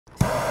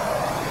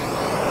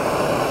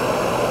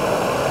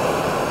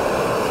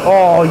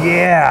Oh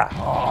yeah!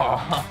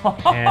 Oh.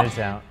 And it's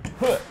out.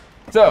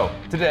 So,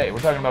 today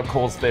we're talking about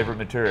Cole's favorite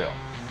material.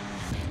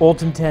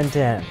 ULTEM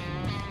 1010.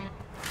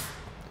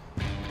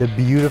 The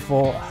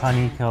beautiful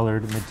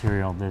honey-colored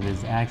material that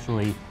is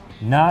actually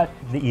not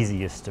the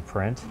easiest to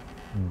print,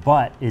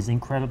 but is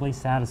incredibly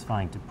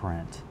satisfying to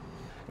print.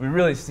 We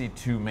really see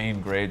two main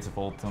grades of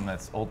ULTEM.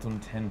 That's ULTEM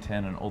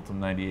 1010 and ULTEM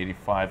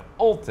 9085.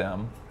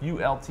 ULTEM,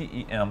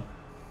 U-L-T-E-M,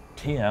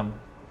 TM,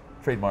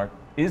 trademark,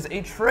 is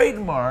a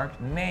trademark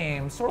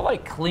name, sort of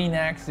like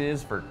Kleenex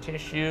is for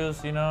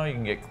tissues. You know, you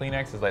can get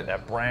Kleenex, like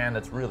that brand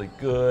that's really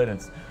good, and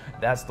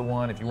that's the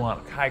one. If you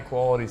want high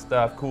quality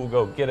stuff, cool,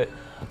 go get it.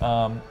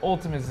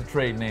 ULTEM is a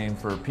trade name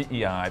for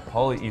PEI,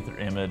 polyether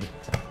imide,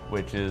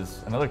 which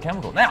is another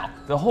chemical. Now,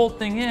 the whole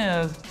thing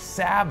is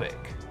SABIC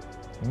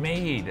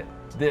made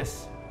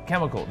this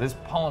chemical, this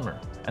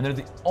polymer, and they're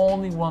the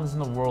only ones in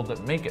the world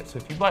that make it. So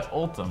if you buy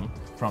ULTEM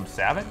from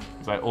SABIC,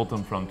 you buy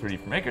ULTEM from 3D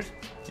for Makers,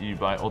 you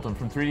buy ULTEM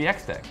from 3D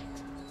X-Tech.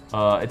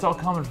 It's all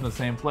coming from the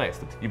same place.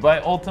 You buy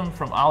ULTEM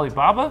from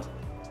Alibaba,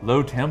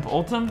 low-temp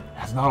ULTEM,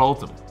 that's not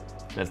ULTEM.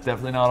 That's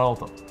definitely not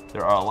ULTEM.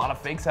 There are a lot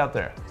of fakes out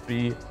there.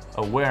 Be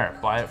aware,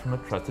 buy it from a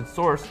trusted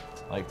source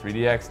like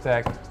 3D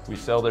X-Tech. We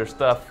sell their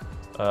stuff.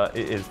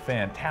 It is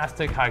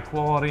fantastic, high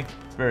quality,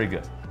 very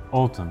good.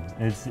 ULTEM,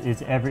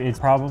 it's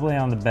probably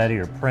on the bed of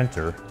your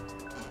printer.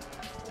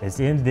 It's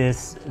in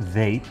this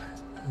vape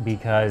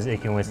because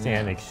it can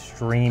withstand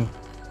extreme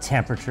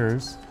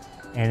temperatures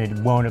and it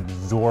won't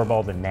absorb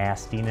all the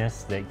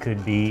nastiness that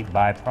could be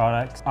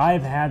byproducts.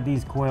 I've had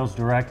these coils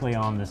directly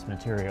on this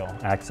material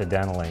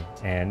accidentally,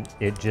 and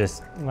it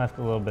just left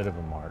a little bit of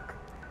a mark.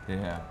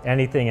 Yeah.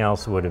 Anything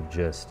else would have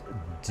just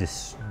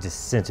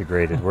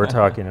disintegrated. We're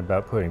talking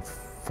about putting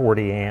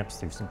 40 amps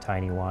through some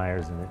tiny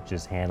wires and it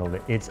just handled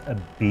it. It's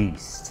a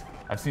beast.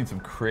 I've seen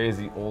some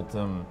crazy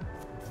ULTEM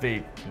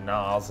vape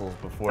nozzles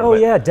before. Oh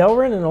yeah,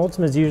 Delrin and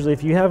ULTEM is usually,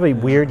 if you have a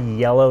weird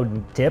yellow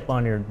tip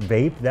on your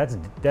vape, that's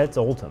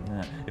ULTEM.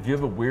 Yeah. If you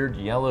have a weird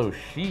yellow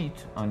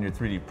sheet on your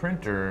 3D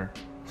printer,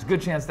 there's a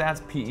good chance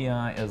that's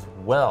PEI as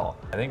well.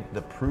 I think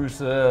the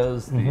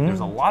Prusas, there's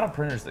a lot of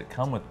printers that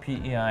come with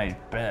PEI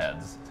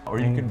beds, or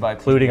you can buy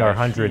including PEI our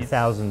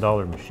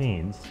 $100,000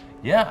 machines.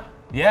 Yeah,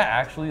 yeah,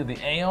 actually the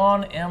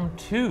Aeon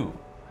M2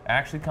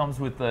 actually comes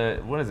with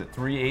the, what is it,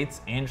 3/8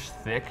 inch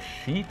thick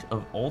sheet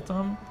of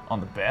ULTEM on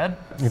the bed.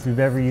 If you've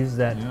ever used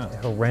that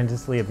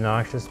horrendously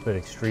obnoxious but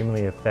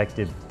extremely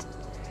effective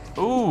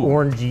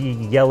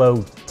orangey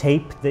yellow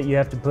tape that you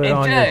have to put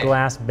on your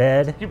glass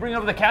bed. Can you bring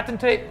over the Captain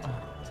tape?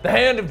 The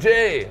hand of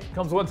Jay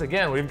comes once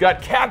again. We've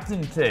got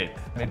Captain tape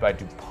made by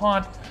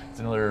DuPont.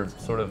 It's another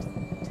sort of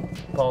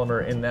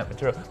polymer in that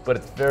material, but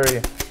it's very,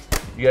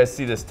 you guys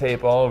see this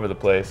tape all over the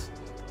place.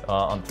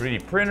 On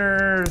 3D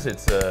printers,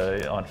 it's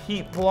on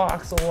heat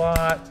blocks a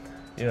lot.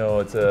 You know,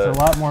 it's a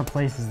lot more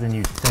places than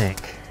you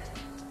think.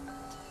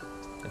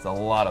 It's a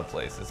lot of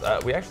places.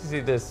 We actually see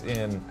this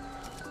in,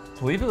 I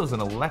believe it was an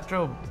what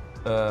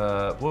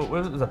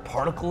was it? It was a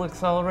particle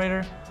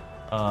accelerator,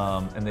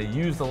 and they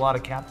used a lot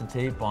of Captain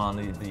tape on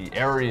the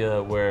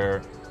area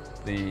where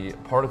the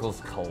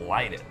particles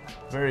collided.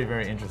 Very,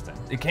 very interesting.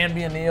 It can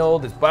be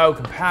annealed. It's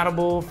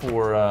biocompatible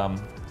for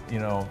you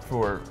know,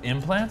 for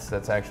implants,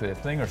 that's actually a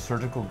thing, or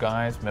surgical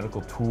guides,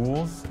 medical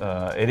tools.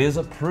 It is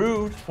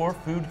approved for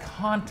food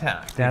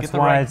contact. That's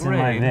why it's in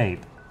my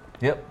vape.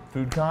 Yep,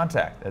 food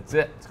contact, that's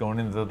it. It's going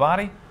into the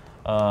body.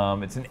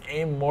 It's an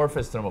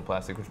amorphous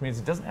thermoplastic, which means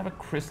it doesn't have a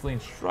crystalline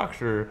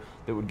structure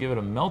that would give it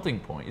a melting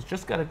point. It's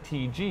just got a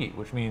TG,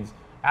 which means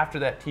after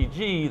that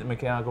TG, the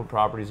mechanical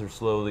properties are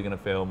slowly gonna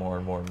fail more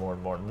and more and more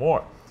and more and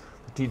more.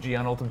 The TG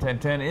on ULTEM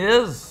 1010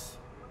 is,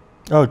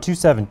 oh,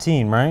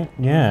 217, right?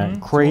 Yeah,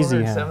 crazy.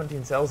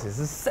 217 Celsius. This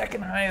is the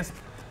second highest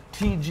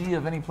TG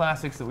of any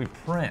plastics that we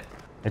print.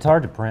 It's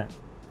hard to print.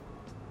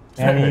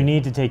 And you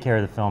need to take care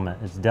of the filament.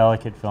 It's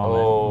delicate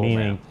filament,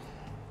 meaning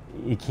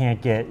you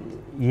can't get,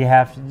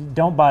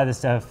 don't buy the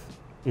stuff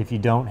if you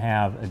don't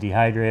have a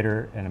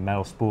dehydrator and a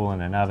metal spool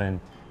and an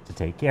oven to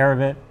take care of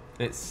it.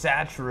 It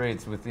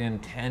saturates within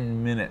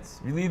 10 minutes.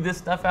 You leave this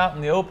stuff out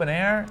in the open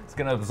air, it's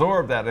gonna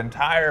absorb that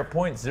entire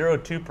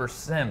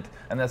 0.02%,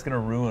 and that's gonna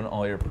ruin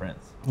all your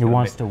prints. It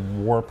wants to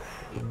warp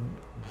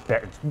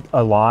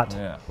a lot.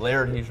 Yeah,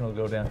 layer adhesion will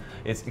go down.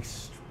 It's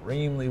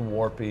extremely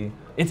warpy.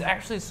 It's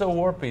actually so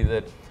warpy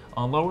that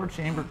on lower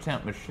chamber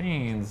temp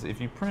machines,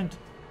 if you print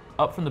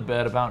up from the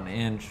bed about 1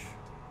 inch,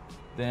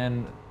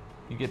 then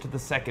you get to the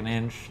 2nd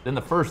inch, then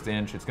the 1st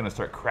inch, it's gonna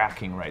start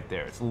cracking right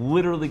there. It's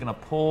literally gonna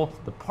pull,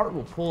 the part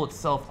will pull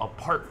itself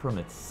apart from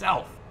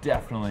itself.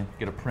 Definitely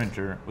get a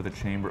printer with a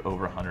chamber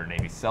over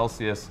 180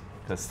 Celsius,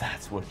 because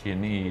that's what you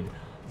need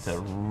to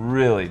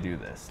really do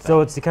this stuff. So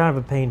it's kind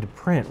of a pain to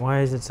print.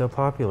 Why is it so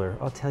popular?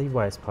 I'll tell you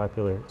why it's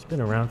popular. It's been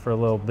around for a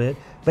little bit,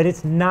 but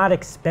it's not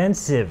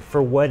expensive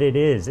for what it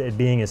is, it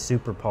being a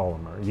super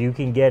polymer. You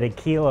can get a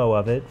kilo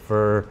of it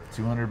for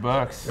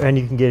 $200. And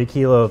you can get a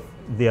kilo of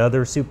the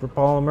other super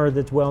polymer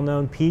that's well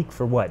known, Peak,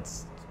 for what,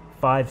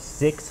 500,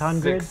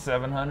 600? 600,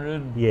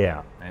 700?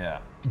 Yeah. Yeah.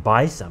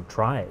 buy some,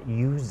 try it,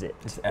 use it,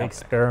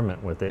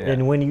 experiment with it. Yeah.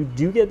 And when you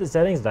do get the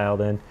settings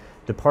dialed in,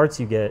 the parts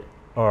you get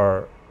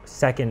are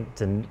second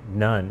to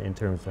none in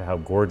terms of how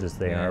gorgeous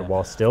they are,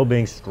 while still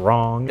being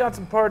strong. Got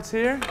some parts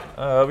here.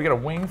 We got a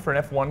wing for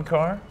an F1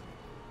 car.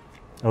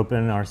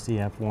 Open our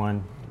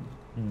CF1.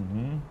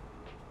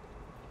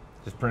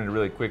 Just printed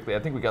really quickly. I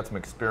think we got some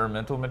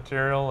experimental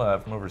material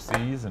from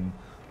overseas and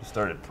we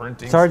started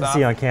printing It's hard stuff. to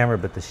see on camera,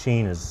 but the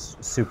sheen is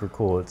super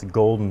cool. It's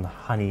golden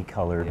honey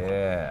colored.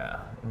 Yeah,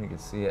 and you can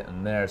see it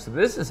in there. So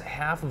this is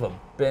half of a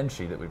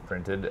benchy that we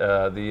printed.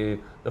 The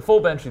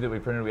full benchy that we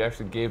printed, we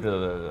actually gave to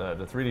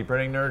the 3D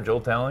printing nerd, Joel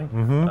Telling.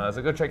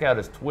 So go check out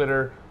his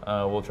Twitter.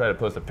 We'll try to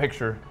post a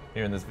picture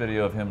here in this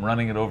video of him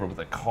running it over with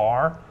a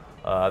car.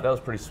 That was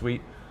pretty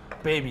sweet.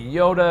 Baby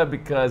Yoda,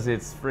 because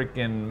it's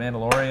freaking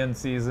Mandalorian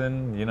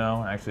season, you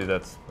know, actually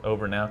that's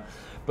over now.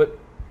 But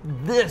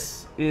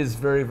this is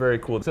very, very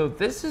cool. So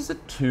this is a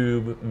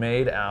tube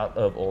made out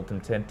of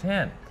ULTEM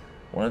 1010.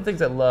 One of the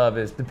things I love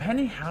is,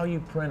 depending how you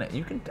print it,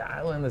 you can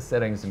dial in the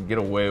settings and get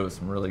away with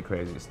some really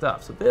crazy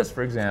stuff. So this,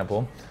 for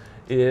example,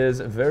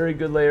 is very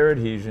good layer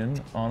adhesion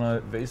on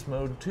a vase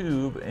mode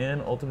tube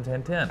in ULTEM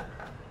 1010.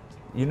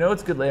 You know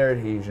it's good layer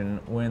adhesion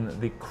when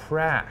the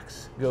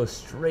cracks go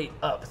straight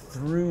up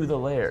through the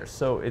layers.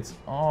 So it's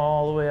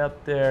all the way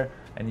up there,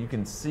 and you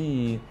can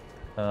see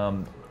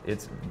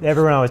it's...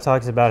 Everyone always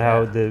talks about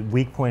how the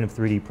weak point of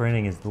 3D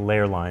printing is the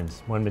layer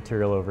lines, one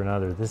material over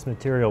another. This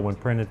material, when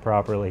printed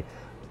properly,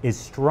 is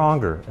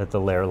stronger at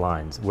the layer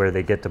lines where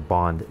they get to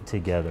bond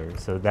together.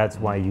 So that's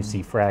why you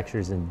see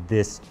fractures in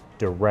this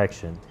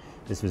direction.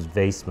 This was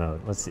vase mode.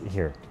 Let's see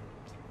here.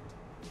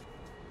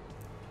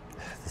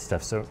 This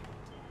stuff's so...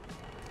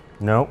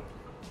 Nope.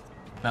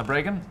 Not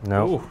breaking?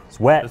 Nope. Ooh, it's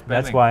wet. just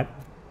That's bending. why.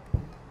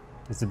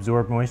 It's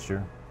absorbed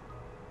moisture.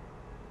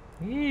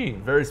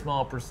 Very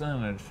small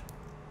percentage.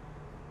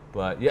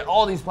 But yeah,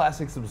 all these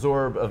plastics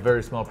absorb a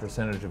very small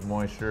percentage of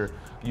moisture.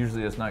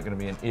 Usually it's not going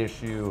to be an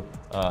issue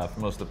for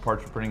most of the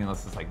parts you're printing,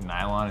 unless it's like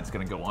nylon, it's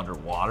going to go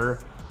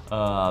underwater.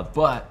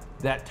 But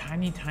that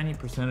tiny, tiny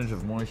percentage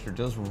of moisture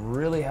does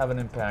really have an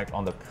impact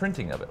on the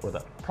printing of it, or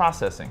the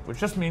processing, which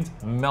just means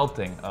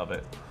melting of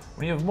it.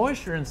 When you have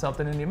moisture in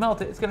something and you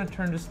melt it, it's going to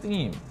turn to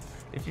steam.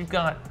 If you've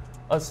got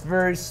a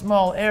very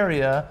small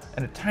area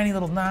and a tiny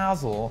little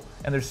nozzle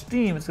and there's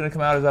steam, it's going to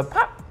come out as a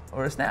pop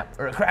or a snap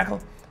or a crackle,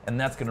 and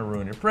that's going to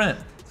ruin your print.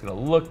 It's going to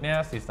look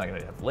nasty. It's not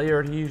going to have layer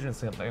adhesion.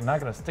 It's not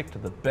going to stick to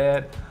the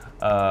bed.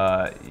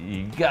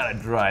 You got to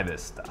dry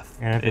this stuff.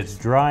 And if it's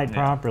dried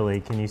properly,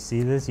 can you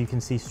see this? You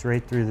can see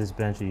straight through this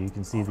benchy. You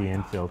can see the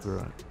infill through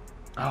it.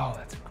 Oh,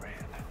 that's great.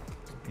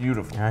 It's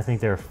beautiful. And I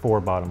think there are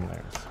 4 bottom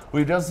layers.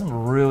 We've done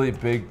some really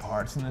big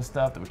parts in this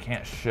stuff that we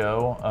can't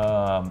show.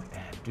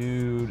 And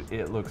dude,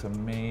 it looks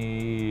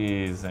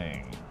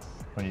amazing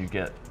when you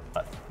get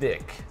a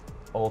thick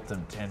ULTEM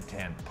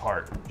 1010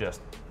 part.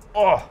 Just,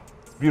 oh,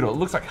 it's beautiful. It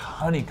looks like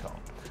honeycomb.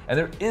 And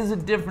there is a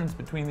difference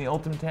between the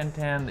ULTEM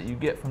 1010 that you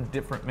get from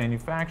different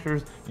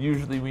manufacturers.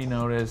 Usually we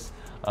notice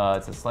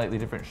it's a slightly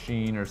different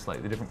sheen or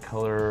slightly different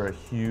color, a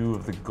hue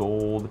of the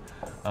gold.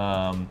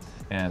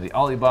 And the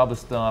Alibaba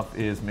stuff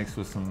is mixed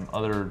with some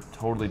other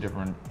totally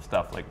different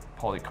stuff like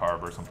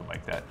polycarb or something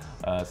like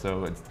that.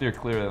 So it's steer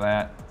clear of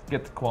that.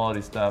 Get the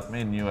quality stuff,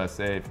 made in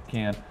USA if you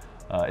can.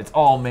 It's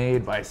all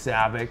made by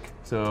SABIC,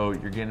 so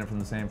you're getting it from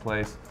the same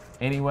place.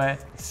 Anyway,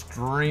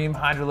 extreme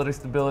hydrolytic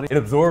stability. It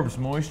absorbs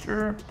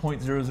moisture,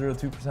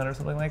 0.002% or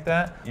something like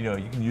that. You know,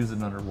 you can use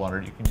it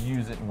underwater, you can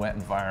use it in wet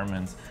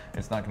environments.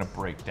 It's not gonna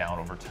break down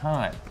over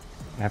time.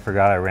 I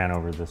forgot I ran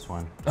over this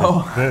one.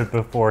 Oh.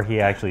 Before he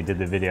actually did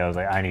the video, I was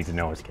like, I need to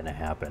know what's gonna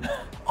happen.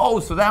 Oh,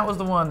 so that was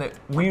the one that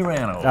we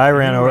ran over. I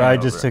ran over, I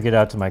just took it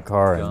out to my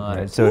car.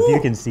 And so if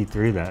you can see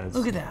through that.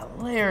 Look at that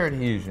layer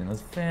adhesion,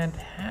 that's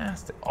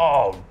fantastic.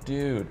 Oh,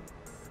 dude.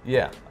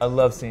 Yeah, I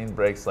love seeing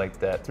breaks like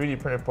that. 3D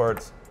printed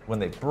parts, when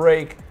they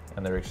break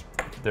and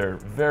they're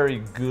very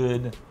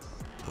good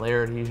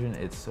layer adhesion,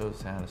 it's so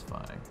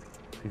satisfying.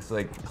 It's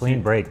like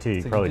clean break too.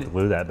 You probably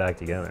glue that back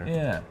together.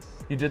 Yeah,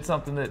 you did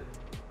something that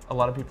a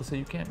lot of people say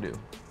you can't do.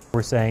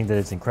 We're saying that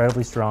it's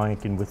incredibly strong.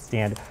 It can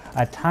withstand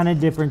a ton of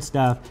different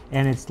stuff,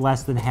 and it's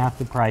less than half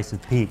the price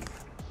of Peak.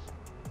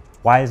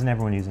 Why isn't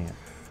everyone using it?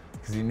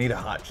 Because you need a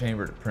hot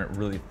chamber to print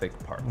really thick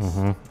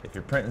parts. If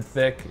you're printing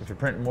thick, if you're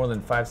printing more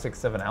than 5, 6,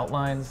 7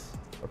 outlines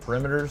or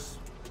perimeters,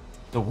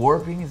 the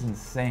warping is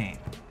insane.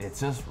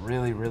 It's just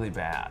really, really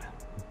bad.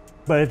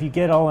 But if you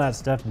get all that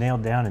stuff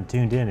nailed down and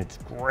tuned in, it's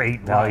great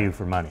value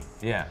for money.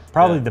 Yeah.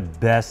 Probably the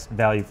best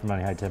value for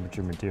money high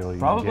temperature material you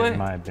can get, in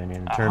my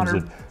opinion, in terms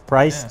of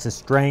price to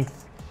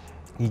strength.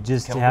 You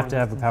just have to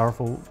have a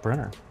powerful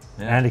printer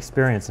and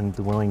experience and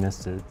the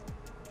willingness to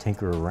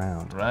tinker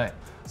around. Right.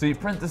 So you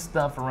print this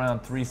stuff around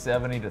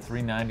 370 to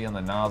 390 on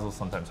the nozzle,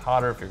 sometimes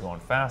hotter if you're going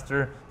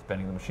faster,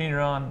 depending on the machine you're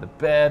on. The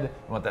bed,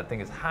 you want that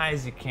thing as high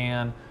as you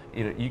can.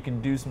 You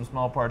can do some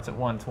small parts at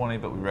 120,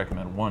 but we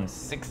recommend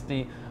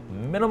 160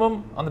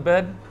 minimum on the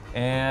bed,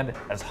 and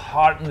as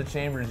hot in the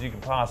chamber as you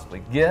can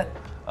possibly get.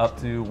 up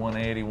to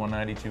 180,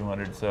 190,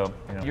 200. So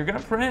you're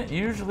gonna print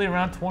usually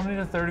around 20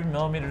 to 30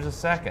 millimeters a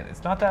second.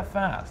 It's not that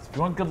fast. If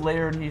you want good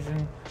layer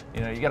adhesion,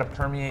 you gotta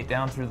permeate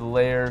down through the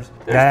layers.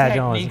 There's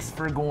techniques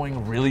for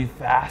going really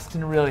fast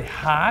and really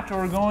hot,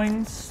 or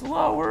going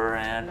slower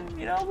and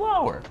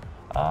lower.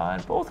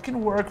 And both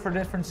can work for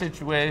different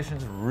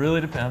situations. It really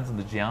depends on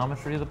the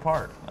geometry of the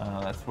part.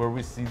 That's where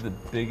we see the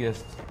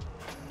biggest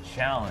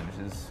challenge,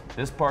 is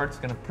this part's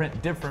gonna print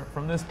different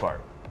from this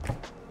part.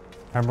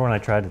 Remember when I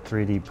tried to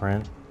 3D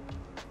print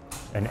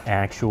an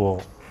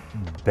actual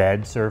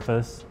bed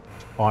surface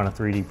on a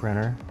 3D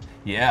printer?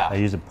 Yeah. I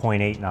used a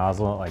 0.8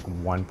 nozzle at like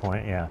 1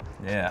 point, Yeah.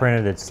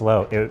 Printed it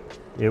slow.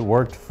 It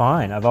worked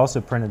fine. I've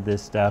also printed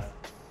this stuff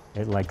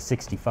at like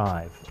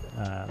 65.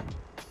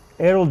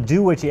 It'll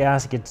do what you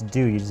ask it to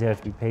do. You just have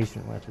to be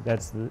patient with it.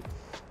 That's the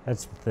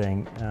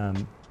thing.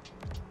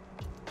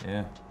 Yeah.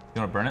 You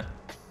wanna burn it?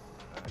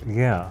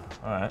 Yeah.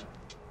 All right.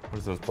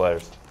 Where's those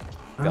pliers?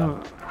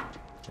 Got it.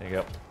 There you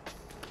go.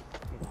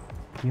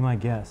 Be my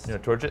guest. You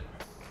wanna torch it?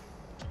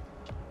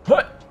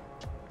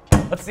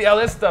 Let's see how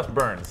this stuff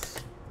burns.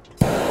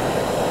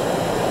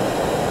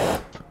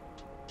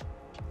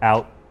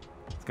 Out.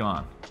 It's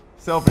gone.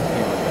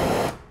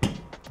 Self-extinguishing.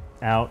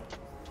 Out.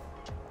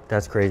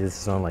 That's crazy.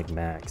 This is on like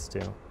max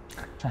too.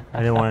 I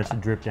didn't want it to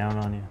drip down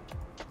on you.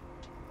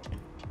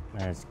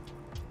 And it's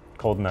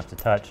cold enough to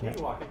touch.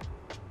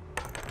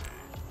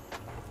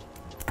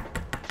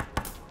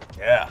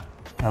 Yeah.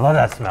 I love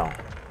that smell.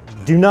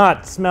 Do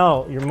not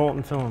smell your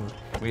molten filament.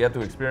 We have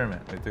to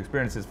experiment. We have to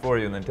experience this for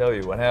you and then tell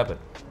you what happened.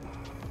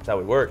 That's how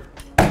we work.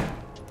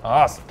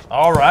 Awesome.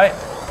 All right.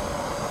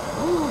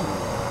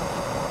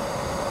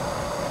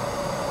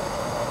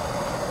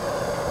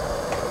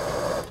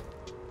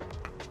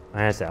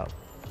 And it's out.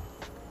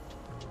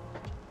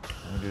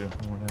 I'm gonna do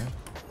one more there.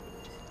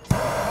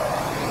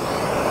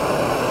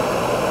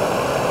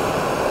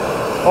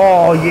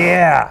 Oh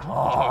yeah!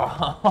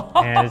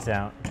 And it's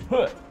out.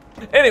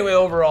 Anyway,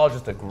 overall,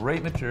 just a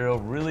great material,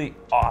 really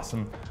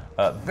awesome,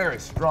 very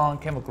strong,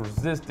 chemical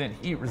resistant,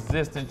 heat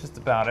resistant, just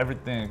about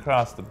everything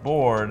across the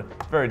board.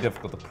 Very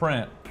difficult to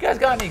print. If you guys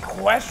got any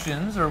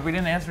questions, or we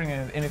didn't answer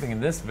anything in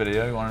this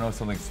video, you want to know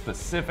something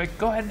specific,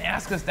 go ahead and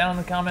ask us down in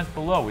the comments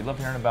below. We'd love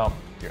hearing about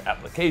your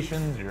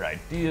applications, your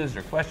ideas,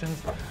 your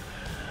questions.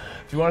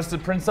 If you want us to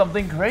print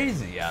something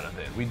crazy out of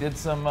it, we did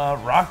some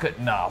rocket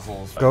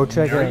nozzles. Go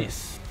check it out.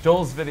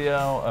 Joel's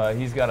video,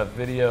 he's got a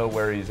video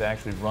where he's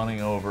actually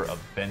running over a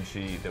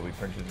benchy that we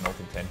printed in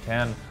ULTEM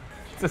 1010.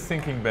 It's a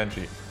sinking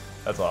benchy.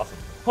 That's awesome.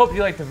 Hope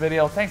you liked the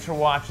video. Thanks for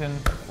watching.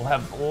 We'll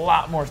have a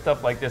lot more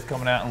stuff like this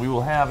coming out, and we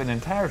will have an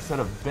entire set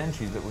of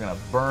benchies that we're gonna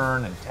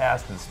burn and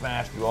test and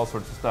smash, do all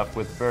sorts of stuff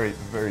with very,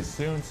 very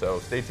soon. So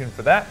stay tuned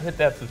for that. Hit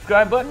that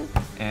subscribe button,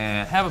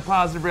 and have a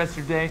positive rest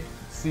of your day.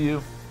 See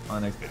you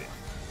on the next video.